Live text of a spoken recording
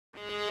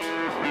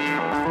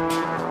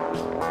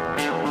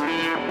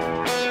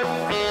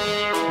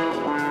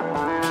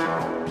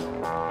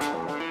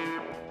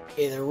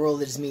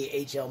it is me,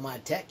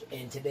 HLModTech,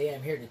 and today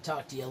I'm here to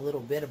talk to you a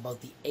little bit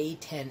about the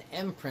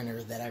A10M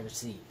printer that I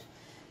received.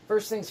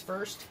 First things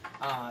first,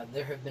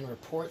 there have been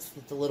reports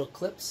that the little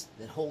clips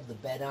that hold the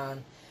bed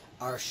on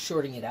are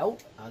shorting it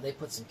out. They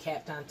put some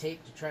Kapton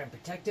tape to try and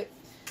protect it,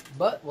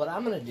 but what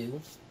I'm going to do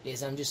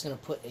is I'm just going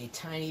to put a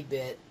tiny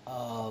bit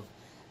of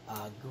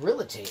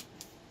Gorilla Tape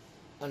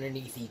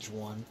underneath each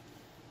one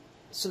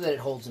so that it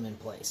holds them in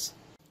place.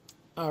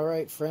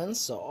 Alright friends,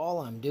 so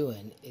all I'm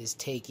doing is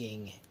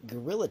taking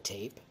Gorilla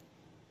Tape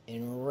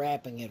and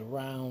wrapping it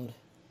around,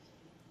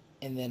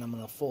 and then I'm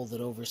going to fold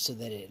it over so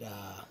that it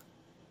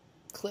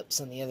clips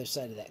on the other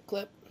side of that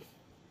clip.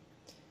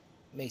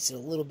 Makes it a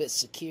little bit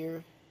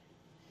secure,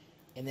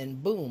 and then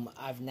boom,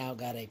 I've now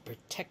got a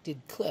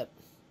protected clip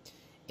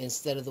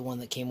instead of the one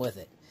that came with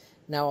it.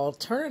 Now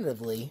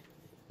alternatively,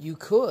 you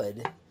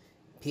could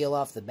peel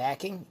off the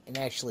backing and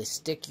actually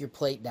stick your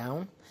plate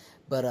down,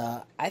 but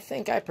I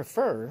think I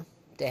prefer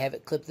to have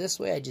it clipped this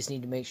way. I just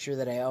need to make sure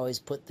that I always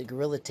put the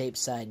Gorilla Tape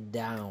side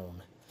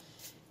down,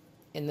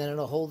 and then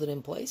it'll hold it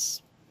in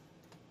place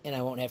and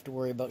I won't have to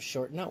worry about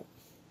shorting out.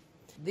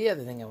 The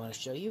other thing I want to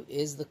show you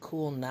is the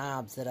cool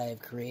knobs that I have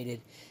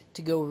created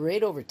to go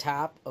right over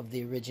top of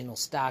the original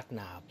stock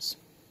knobs.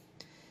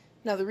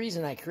 Now the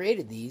reason I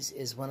created these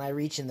is when I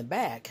reach in the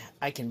back,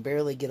 I can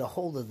barely get a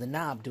hold of the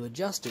knob to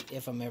adjust it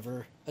if I'm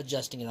ever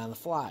adjusting it on the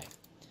fly.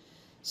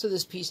 So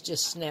this piece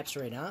just snaps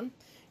right on.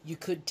 You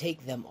could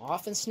take them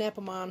off and snap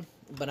them on,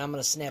 but I'm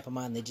going to snap them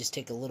on. They just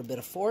take a little bit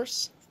of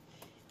force,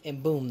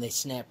 and boom, they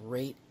snap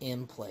right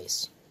in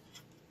place.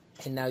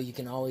 And now you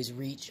can always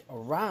reach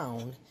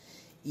around,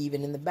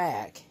 even in the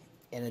back,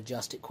 and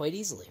adjust it quite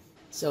easily.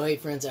 So hey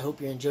friends, I hope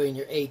you're enjoying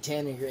your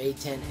A10 or your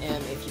A10M.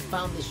 If you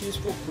found this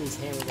useful, please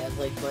hammer that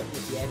like button.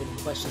 If you have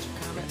any questions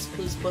or comments,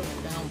 please put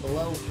them down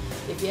below.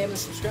 If you haven't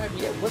subscribed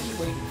yet, what are you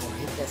waiting for?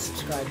 Hit that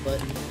subscribe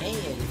button, and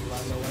if you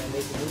want to know when I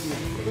make a movie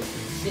review,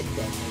 hit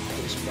that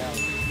notification bell.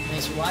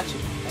 Thanks for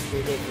watching. Have a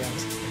great day,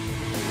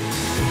 friends.